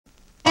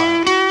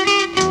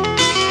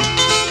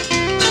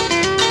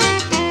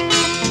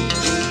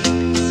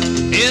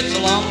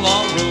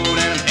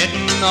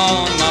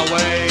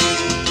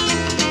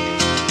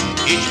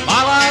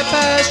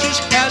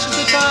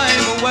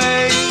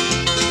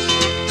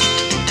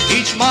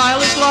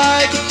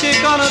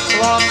gonna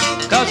flop,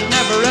 'cause it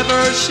never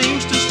ever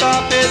seems to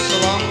stop. It's a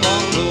long,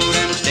 long road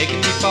and it's taking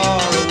me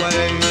far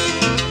away.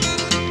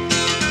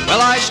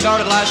 Well, I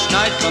started last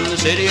night from the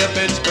city of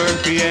Pittsburgh,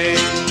 PA.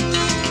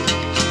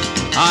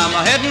 I'm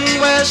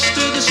a-heading west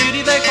to the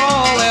city they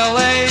call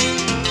L.A.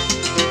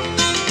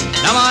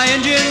 Now my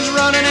engine's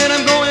running and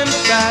I'm going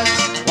fast.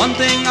 One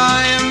thing I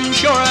am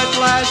sure at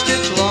last,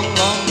 it's a long,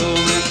 long road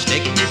and it's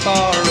taking me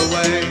far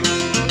away.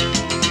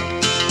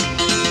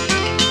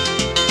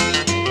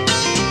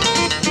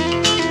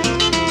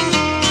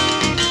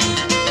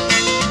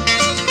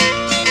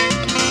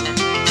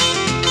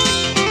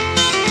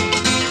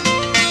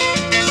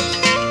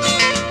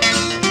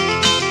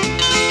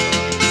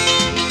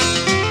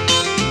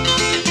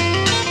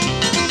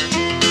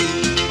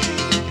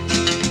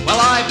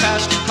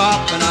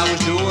 And I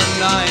was doing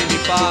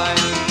 95,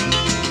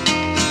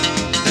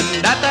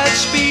 and at that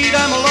speed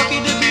I'm lucky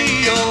to be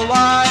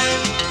alive.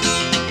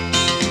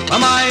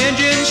 Well, my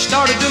engine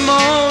started to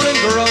moan and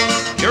groan.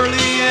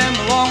 Surely am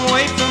a long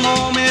way from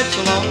home. It's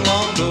a long,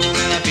 long road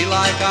and I feel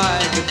like I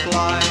could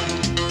fly.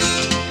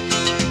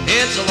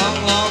 It's a long,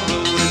 long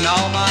road and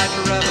all my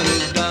travel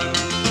is done,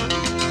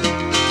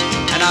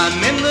 and I'm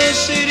in the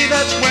city,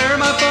 that's where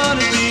my fun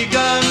has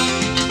begun.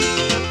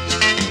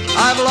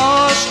 I've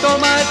lost all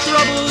my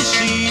troubles,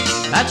 see,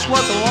 that's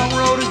what the long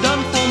road has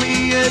done for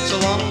me. It's a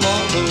long,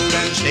 long road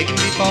and it's taking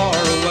me far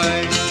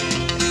away.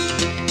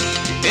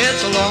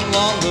 It's a long,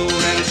 long road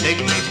and it's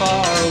taking me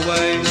far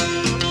away.